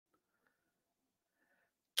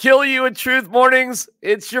Kill you in Truth Mornings.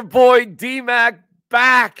 It's your boy DMac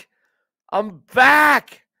back. I'm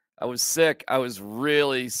back. I was sick. I was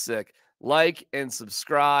really sick. Like and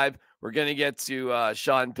subscribe. We're going to get to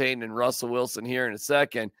Sean Payton and Russell Wilson here in a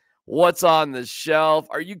second. What's on the shelf?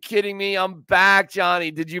 Are you kidding me? I'm back, Johnny.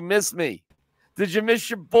 Did you miss me? Did you miss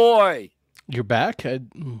your boy? You're back?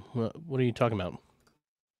 What are you talking about?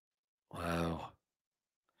 Wow.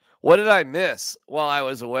 What did I miss while I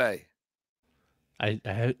was away? I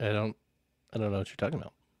don't know what you're talking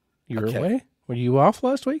about. You were away? Were you off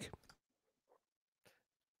last week?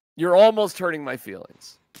 You're almost hurting my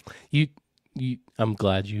feelings. I'm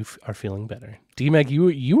glad you are feeling better. DMac,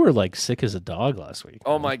 you were like sick as a dog last week.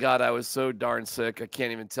 Oh my God, I was so darn sick. I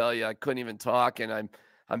can't even tell you. I couldn't even talk, and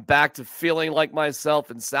I'm back to feeling like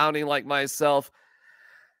myself and sounding like myself.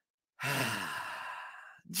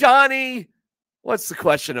 Johnny, what's the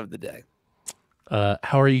question of the day?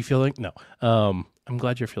 How are you feeling? No. I'm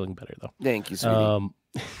glad you're feeling better though. Thank you, sweetie.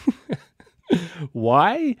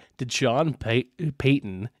 Why did Sean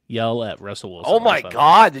Payton yell at Russell Wilson? Oh my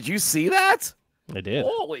God, did you see that? I did.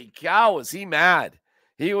 Holy cow, was he mad?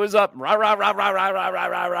 He was up, rah, rah, rah, rah, rah, rah, rah,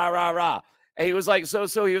 rah, rah, rah, rah. And he was like, so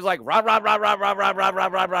he was like, rah, rah, rah, rah, rah, rah, rah, rah,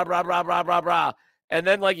 rah, rah, rah, rah, rah, rah, rah. And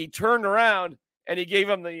then like he turned around and he gave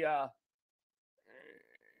him the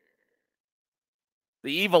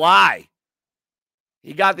evil eye.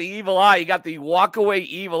 He got the evil eye. He got the walk away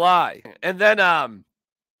evil eye. And then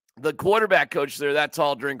the quarterback coach there, that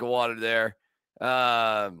tall drink of water there.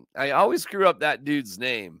 I always screw up that dude's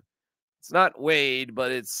name. It's not Wade,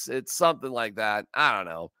 but it's something like that. I don't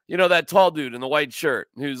know. You know, that tall dude in the white shirt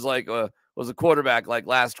who's like was a quarterback like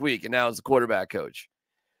last week and now is a quarterback coach.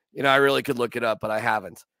 You know, I really could look it up, but I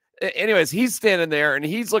haven't. Anyways, he's standing there and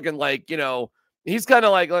he's looking like, you know, he's kind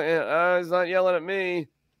of like, he's not yelling at me.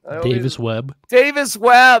 Davis Webb. Davis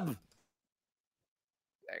Webb.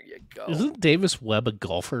 There you go. Isn't Davis Webb a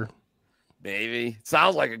golfer? Maybe.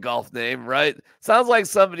 Sounds like a golf name, right? Sounds like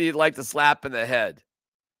somebody you'd like to slap in the head.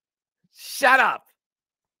 Shut up.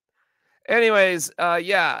 Anyways,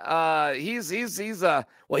 he's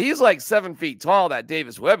like 7 feet tall, that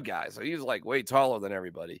Davis Webb guy. So he's like way taller than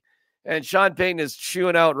everybody. And Sean Payton is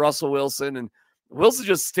chewing out Russell Wilson, and Wilson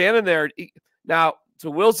just standing there. Now, to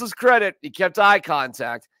Wilson's credit, he kept eye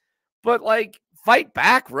contact, but like, fight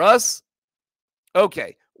back, Russ.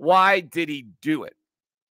 Okay, why did he do it?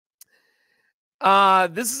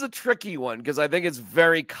 This is a tricky one because I think it's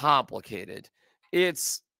very complicated.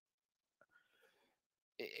 It's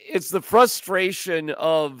the frustration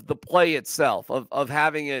of the play itself, of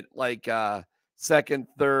having it like second,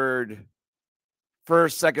 third,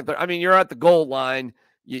 first, second, third. I mean, you're at the goal line.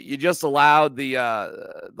 You just allowed the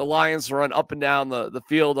Lions to run up and down the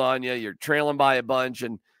field on you. You're trailing by a bunch,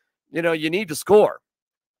 and you know you need to score.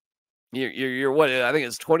 You're what? I think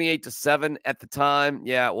it's 28-7 at the time.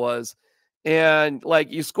 Yeah, it was. And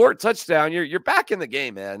like you scored a touchdown, you're back in the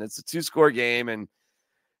game, man. It's a 2-score game, and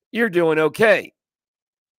you're doing okay.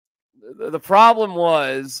 The problem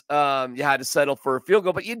was you had to settle for a field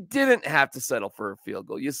goal, but you didn't have to settle for a field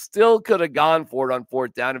goal. You still could have gone for it on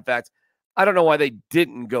fourth down. In fact, I don't know why they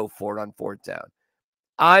didn't go for it on fourth down.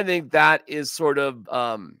 I think that is sort of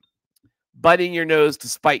biting your nose to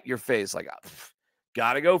spite your face. Like,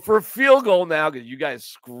 got to go for a field goal now because you guys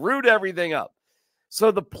screwed everything up. So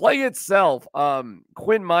the play itself,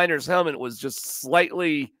 Quinn Miner's helmet was just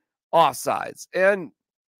slightly offsides. And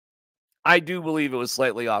I do believe it was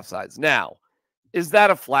slightly offsides. Now, is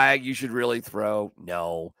that a flag you should really throw?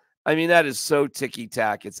 No. I mean, that is so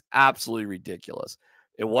ticky-tack. It's absolutely ridiculous.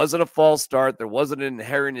 It wasn't a false start. There wasn't an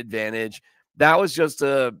inherent advantage. That was just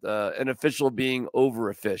an official being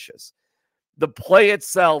over-officious. The play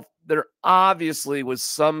itself, there obviously was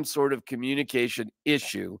some sort of communication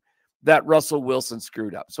issue that Russell Wilson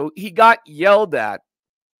screwed up. So he got yelled at,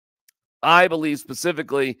 I believe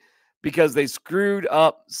specifically, because they screwed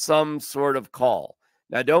up some sort of call.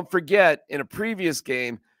 Now, don't forget, in a previous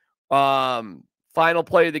game, final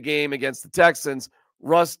play of the game against the Texans,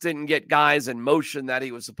 Russ didn't get guys in motion that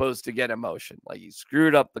he was supposed to get in motion. Like, he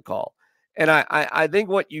screwed up the call. And I think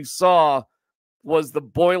what you saw was the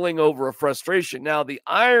boiling over of frustration. Now, the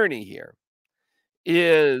irony here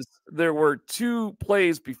is there were 2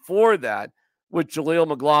 plays before that with Jaleel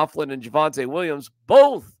McLaughlin and Javonte Williams.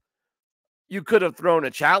 Both you could have thrown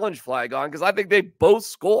a challenge flag on because I think they both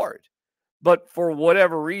scored. But for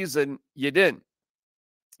whatever reason, you didn't.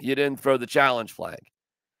 You didn't throw the challenge flag.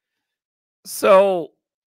 So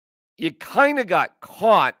you kind of got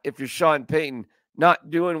caught if you're Sean Payton not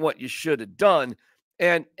doing what you should have done.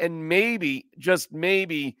 And maybe, just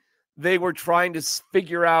maybe, they were trying to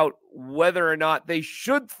figure out whether or not they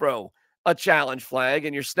should throw a challenge flag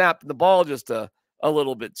and you're snapping the ball just a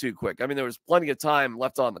little bit too quick. I mean, there was plenty of time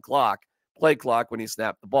left on the play clock, when he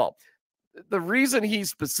snapped the ball. The reason he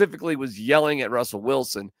specifically was yelling at Russell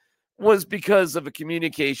Wilson was because of a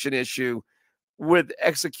communication issue with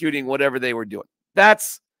executing whatever they were doing.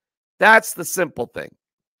 That's the simple thing.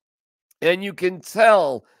 And you can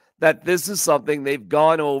tell that this is something they've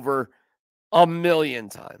gone over a million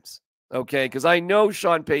times. Okay. Because I know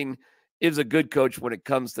Sean Payton is a good coach when it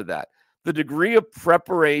comes to that. The degree of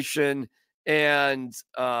preparation and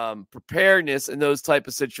preparedness in those type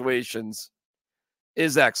of situations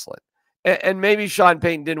is excellent. And maybe Sean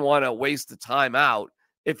Payton didn't want to waste the time out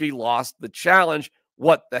if he lost the challenge.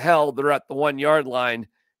 What the hell? They're at the 1 yard line.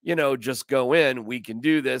 Just go in. We can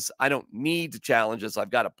do this. I don't need to challenge this.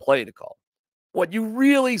 I've got a play to call. What you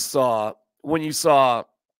really saw when you saw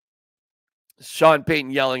Sean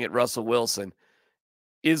Payton yelling at Russell Wilson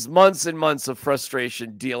is months and months of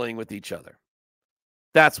frustration dealing with each other.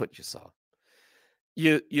 That's what you saw.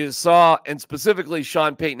 You saw, and specifically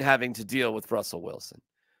Sean Payton having to deal with Russell Wilson.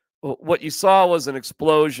 What you saw was an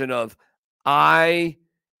explosion of, I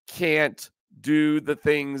can't do the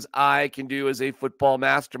things I can do as a football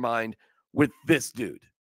mastermind with this dude.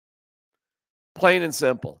 Plain and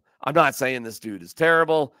simple. I'm not saying this dude is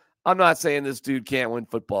terrible. I'm not saying this dude can't win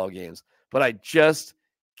football games, but I just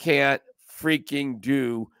can't freaking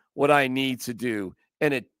do what I need to do.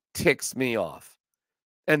 And it ticks me off.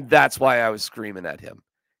 And that's why I was screaming at him,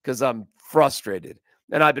 because I'm frustrated.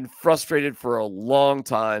 And I've been frustrated for a long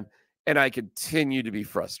time, and I continue to be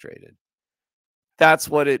frustrated. That's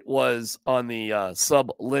what it was on the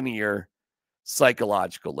sublinear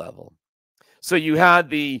psychological level. So you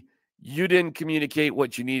had you didn't communicate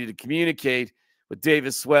what you needed to communicate with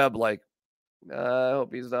Davis Webb, like, I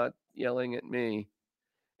hope he's not yelling at me.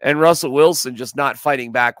 And Russell Wilson just not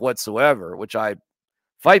fighting back whatsoever, which I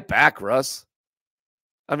fight back, Russ.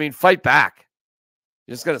 I mean, fight back.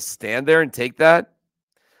 You're just going to stand there and take that?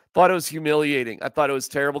 Thought it was humiliating. I thought it was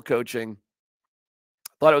terrible coaching.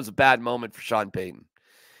 Thought it was a bad moment for Sean Payton.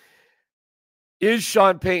 Is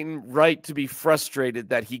Sean Payton right to be frustrated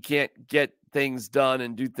that he can't get things done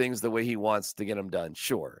and do things the way he wants to get them done?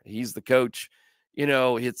 Sure. He's the coach.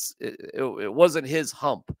 It wasn't his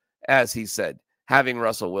hump, as he said, having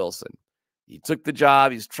Russell Wilson. He took the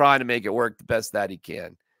job. He's trying to make it work the best that he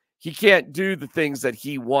can. He can't do the things that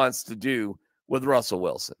he wants to do with Russell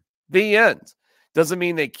Wilson. The end. Doesn't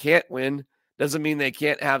mean they can't win. Doesn't mean they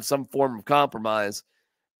can't have some form of compromise.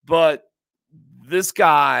 But this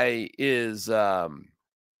guy is,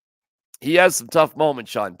 he has some tough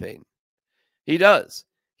moments, Sean Payton. He does.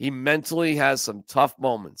 He mentally has some tough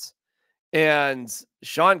moments. And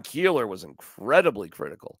Sean Keeler was incredibly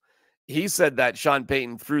critical. He said that Sean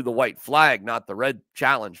Payton threw the white flag, not the red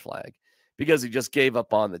challenge flag, because he just gave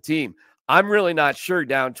up on the team. I'm really not sure,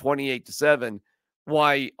 down 28-7,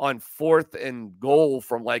 why on 4th and goal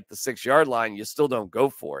from like the 6 yard line, you still don't go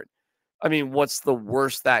for it. I mean, what's the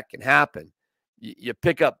worst that can happen? You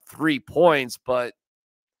pick up 3 points, but,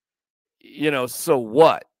 so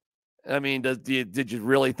what? I mean, did you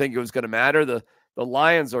really think it was going to matter? The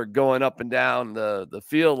Lions are going up and down the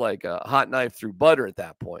field like a hot knife through butter at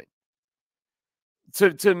that point.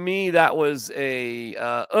 To me, that was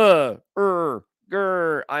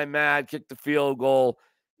I'm mad, kick the field goal,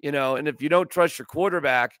 and if you don't trust your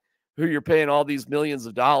quarterback, who you're paying all these millions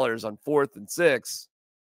of dollars on 4th and 6,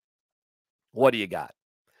 what do you got?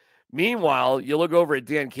 Meanwhile, you look over at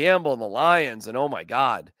Dan Campbell and the Lions, and oh my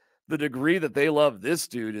God, the degree that they love this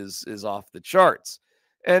dude is off the charts.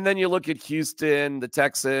 And then you look at Houston, the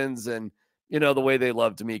Texans, and the way they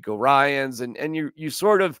love DeMeco Ryans, and you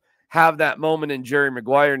sort of have that moment in Jerry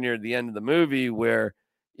Maguire near the end of the movie where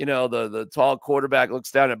the tall quarterback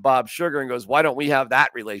looks down at Bob Sugar and goes, "Why don't we have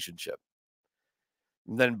that relationship?"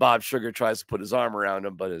 And then Bob Sugar tries to put his arm around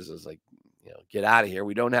him, but is like, get out of here.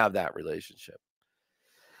 We don't have that relationship.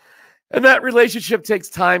 And that relationship takes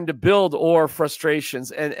time to build, or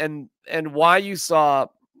frustrations. And why you saw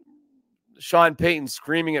Sean Payton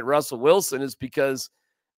screaming at Russell Wilson is because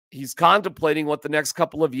he's contemplating what the next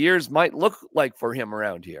couple of years might look like for him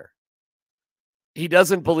around here. He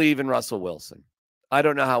doesn't believe in Russell Wilson. I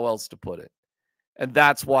don't know how else to put it. And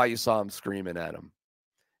that's why you saw him screaming at him.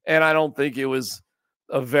 And I don't think it was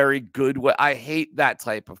a very good way. I hate that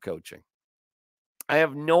type of coaching. I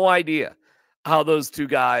have no idea how those two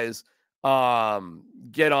guys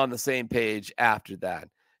get on the same page after that.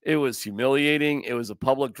 It was humiliating. It was a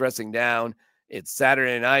public dressing down. It's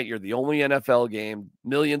Saturday night. You're the only NFL game.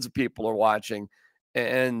 Millions of people are watching.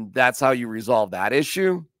 And that's how you resolve that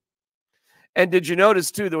issue. And did you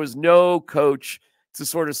notice, too, there was no coach to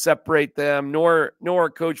sort of separate them, nor a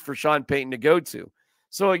coach for Sean Payton to go to.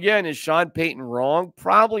 So again, is Sean Payton wrong?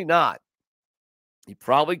 Probably not. He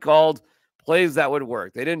probably called plays that would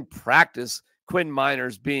work. They didn't practice Quinn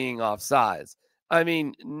Miners being offsides. I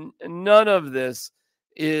mean, none of this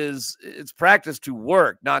it's practice to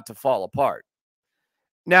work, not to fall apart.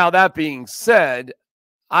 Now, that being said,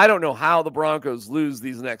 I don't know how the Broncos lose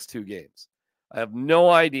these next two games. I have no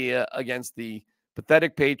idea against the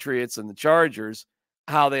pathetic Patriots and the Chargers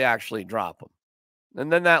how they actually drop them.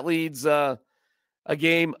 And then that leads a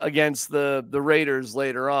game against the Raiders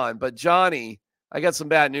later on. But Johnny, I got some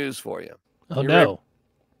bad news for you. Oh, no.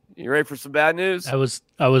 You ready for some bad news? I was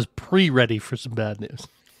pre-ready for some bad news.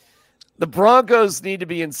 The Broncos need to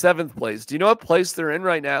be in 7th place. Do you know what place they're in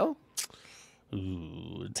right now?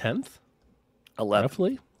 10th? 11th.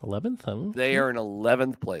 Roughly? 11th? They are in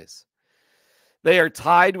 11th place. They are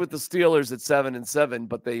tied with the Steelers at 7-7,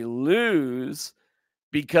 but they lose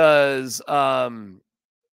because the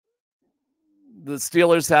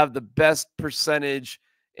Steelers have the best percentage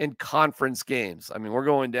in conference games. I mean, we're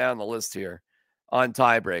going down the list here on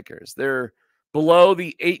tiebreakers. They're below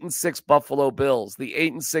the 8-6 Buffalo Bills, the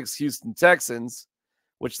 8-6 Houston Texans,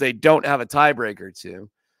 which they don't have a tiebreaker to.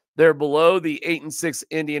 They're below the 8-6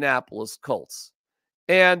 Indianapolis Colts,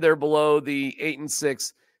 and they're below the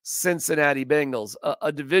 8-6 Cincinnati Bengals,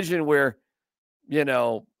 a division where,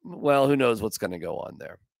 who knows what's going to go on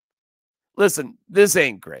there. Listen, this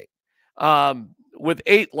ain't great. With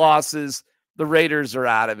 8 losses, the Raiders are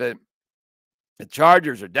out of it. The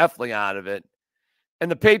Chargers are definitely out of it. And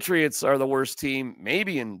the Patriots are the worst team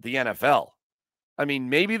maybe in the NFL. I mean,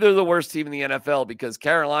 maybe they're the worst team in the NFL because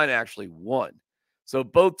Carolina actually won. So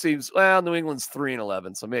both teams, New England's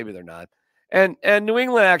 3-11, so maybe they're not. And New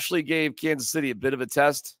England actually gave Kansas City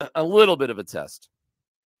a little bit of a test.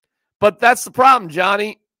 But that's the problem,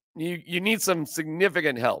 Johnny. You need some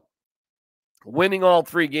significant help. Winning all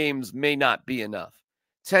 3 games may not be enough.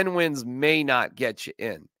 10 wins may not get you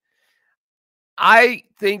in. I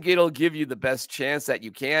think it'll give you the best chance that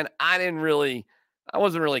you can. I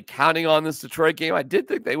wasn't really counting on this Detroit game. I did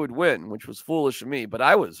think they would win, which was foolish of me, but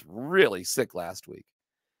I was really sick last week.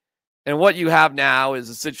 And what you have now is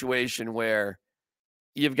a situation where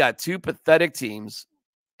you've got 2 pathetic teams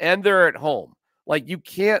and they're at home. Like, you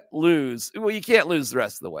can't lose. Well, you can't lose the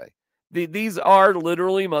rest of the way. These are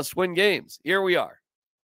literally must-win games. Here we are.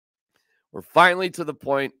 We're finally to the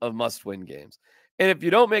point of must-win games. And if you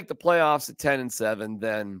don't make the playoffs at 10-7,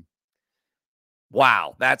 then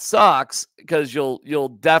wow, that sucks, because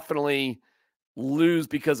you'll definitely lose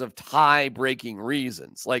because of tie-breaking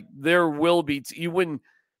reasons. Like, there will be teams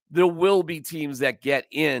that get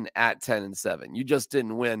in at 10-7. You just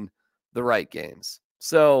didn't win the right games.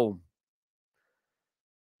 So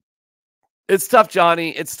it's tough, Johnny.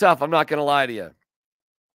 It's tough. I'm not going to lie to you.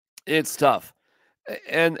 It's tough.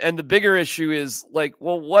 And the bigger issue is, like,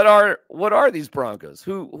 well, what are these Broncos?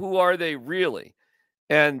 Who are they really?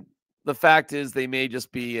 And the fact is, they may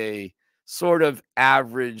just be a sort of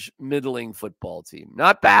average, middling football team.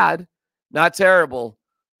 Not bad, not terrible,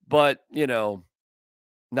 but,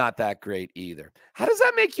 not that great either. How does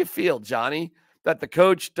that make you feel, Johnny, that the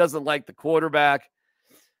coach doesn't like the quarterback?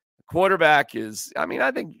 The quarterback is,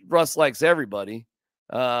 I think Russ likes everybody.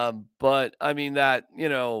 But I mean that,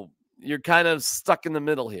 you're kind of stuck in the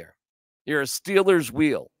middle here. You're a Steelers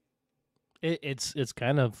wheel. It's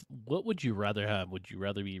kind of, what would you rather have? Would you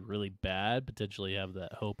rather be really bad, potentially have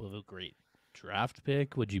that hope of a great draft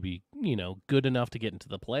pick? Would you be, good enough to get into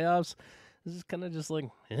the playoffs? This is kind of just like,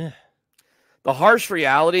 The harsh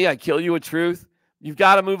reality, I kill you with truth, you've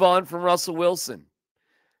got to move on from Russell Wilson.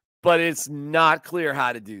 But it's not clear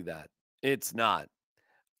how to do that. It's not.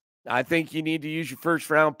 I think you need to use your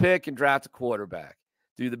first-round pick and draft a quarterback.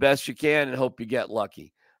 Do the best you can and hope you get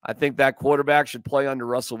lucky. I think that quarterback should play under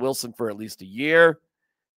Russell Wilson for at least a year,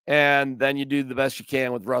 and then you do the best you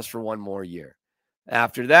can with Russ for one more year.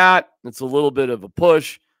 After that, it's a little bit of a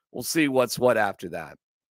push. We'll see what's what after that.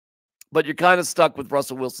 But you're kind of stuck with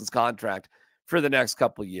Russell Wilson's contract for the next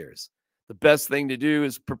couple of years. The best thing to do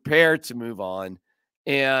is prepare to move on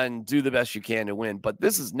and do the best you can to win. But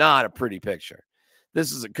this is not a pretty picture.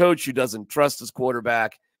 This is a coach who doesn't trust his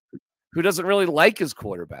quarterback, who doesn't really like his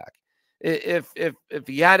quarterback. If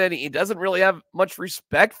he had any, he doesn't really have much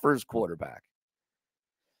respect for his quarterback.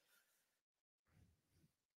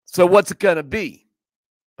 So what's it going to be?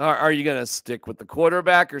 Are you going to stick with the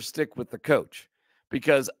quarterback or stick with the coach?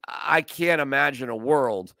 Because I can't imagine a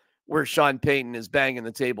world where Sean Payton is banging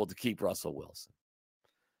the table to keep Russell Wilson.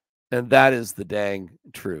 And that is the dang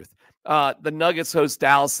truth. The Nuggets host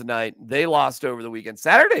Dallas tonight. They lost over the weekend.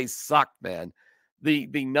 Saturday sucked, man.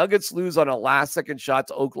 The Nuggets lose on a last-second shot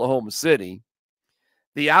to Oklahoma City.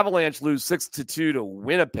 The Avalanche lose 6-2 to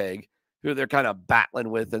Winnipeg, who they're kind of battling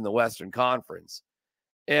with in the Western Conference.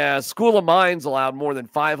 School of Mines allowed more than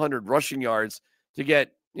 500 rushing yards to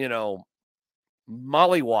get,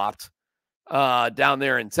 mollywopped down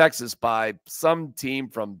there in Texas by some team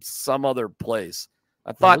from some other place.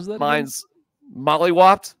 I thought Mines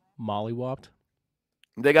mollywopped. Mollywopped?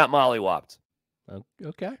 They got mollywopped.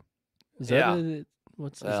 Okay. Is that is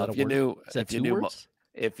that a word? Is that two words?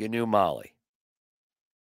 If you knew Molly,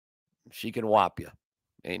 she can whop you.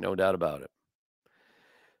 Ain't no doubt about it.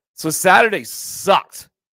 So Saturday sucked.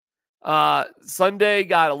 Sunday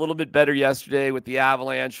got a little bit better yesterday with the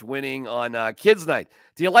Avalanche winning on Kids Night.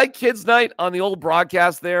 Do you like Kids Night on the old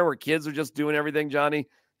broadcast there where kids are just doing everything, Johnny?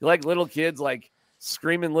 You like little kids, like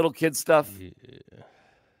screaming little kid stuff?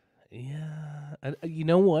 Yeah. You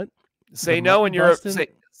know what? Say no and you're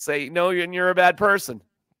say no and you're a bad person.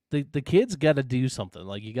 The kids got to do something.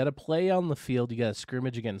 Like, you got to play on the field. You got to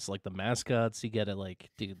scrimmage against, like, the mascots. You got to, like,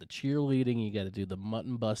 do the cheerleading. You got to do the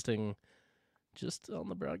mutton busting. Just on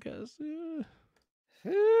the broadcast.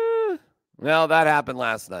 Well, that happened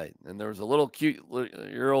last night. And there was a little cute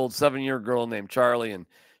year-old 7-year girl named Charlie, and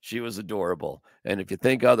she was adorable. And if you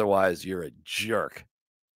think otherwise, you're a jerk.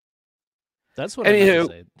 That's what I meant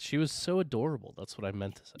to say. She was so adorable. That's what I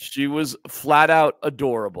meant to say. She was flat out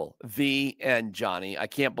adorable. The end, Johnny. I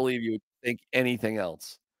can't believe you would think anything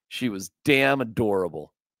else. She was damn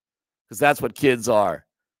adorable. Because that's what kids are.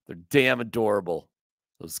 They're damn adorable.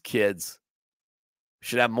 Those kids. We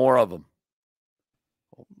should have more of them.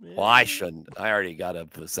 Well, I shouldn't. I already got a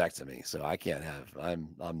vasectomy, so I can't have.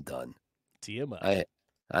 I'm done. TMI.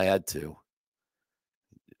 I had to.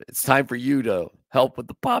 It's time for you to help with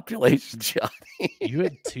the population, Johnny. You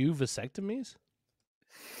had 2 vasectomies?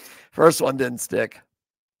 First one didn't stick.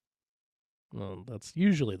 Well, that's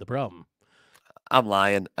usually the problem. I'm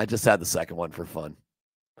lying. I just had the second one for fun.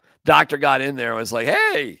 Doctor got in there and was like,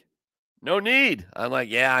 hey, no need. I'm like,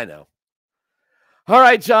 yeah, I know. All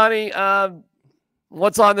right, Johnny.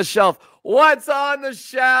 What's on the shelf? What's on the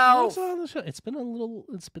shelf? It's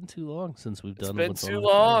been too long since we've done. It's been too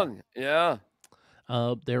long. Yeah.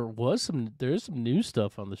 There's some new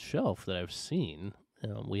stuff on the shelf that I've seen.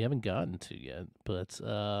 We haven't gotten to yet, but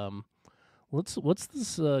what's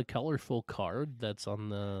this colorful card that's on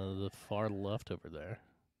the far left over there?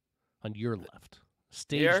 On your left,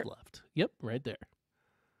 stage Here? left. Yep, right there.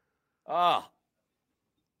 Ah.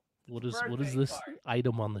 What is this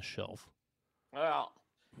item on the shelf? Well,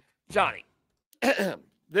 Johnny,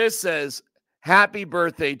 this says happy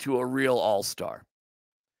birthday to a real all-star.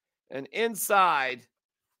 And inside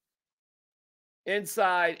it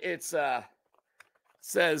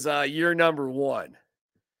says you're number 1.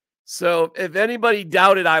 So if anybody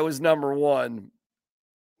doubted I was number 1,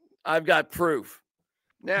 I've got proof.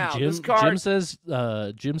 Now this card.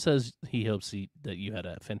 Jim says he hopes that you had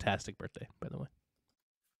a fantastic birthday. By the way.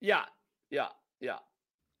 Yeah.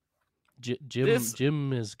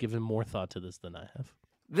 Jim has given more thought to this than I have.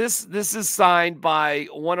 This is signed by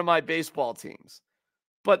one of my baseball teams.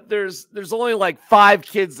 But there's only like 5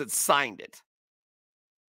 kids that signed it.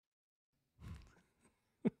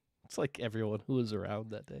 It's like everyone who was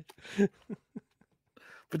around that day.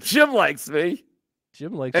 But Jim likes me.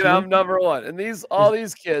 Jim likes and you. I'm number 1. And all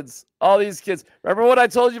these kids. Remember what I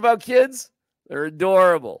told you about kids? They're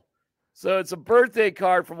adorable. So it's a birthday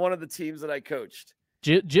card from one of the teams that I coached.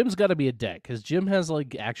 Jim's got to be a deck because Jim has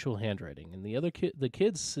like actual handwriting, and the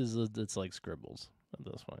kids it's like scribbles. At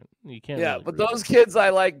this point, you can't. Yeah, really but those kids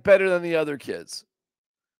I like better than the other kids.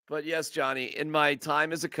 But yes, Johnny, in my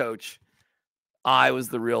time as a coach, I was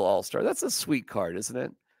the real all-star. That's a sweet card, isn't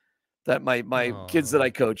it? That my kids that I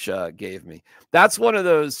coach gave me. That's one of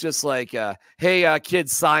those just like, hey,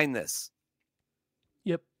 kids, sign this.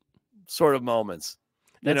 Yep. Sort of moments.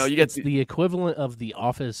 You get the equivalent of the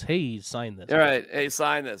office. Hey, sign this. All right. Hey,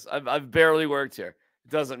 sign this. I've barely worked here.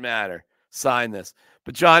 It doesn't matter. Sign this.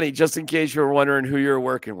 But Johnny, just in case you're wondering who you're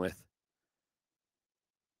working with,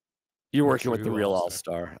 you're working with the real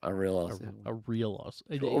all-star. A real all-star. A real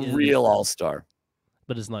all-star. A real all-star.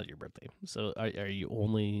 But it's not your birthday. So are you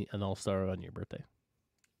only an all-star on your birthday?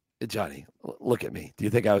 Johnny, look at me. Do you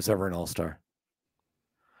think I was ever an all-star?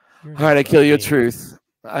 All right, I kill you a truth.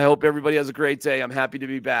 I hope everybody has a great day. I'm happy to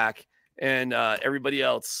be back. And everybody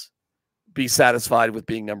else, be satisfied with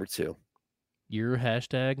being number 2. You're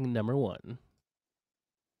hashtag number 1.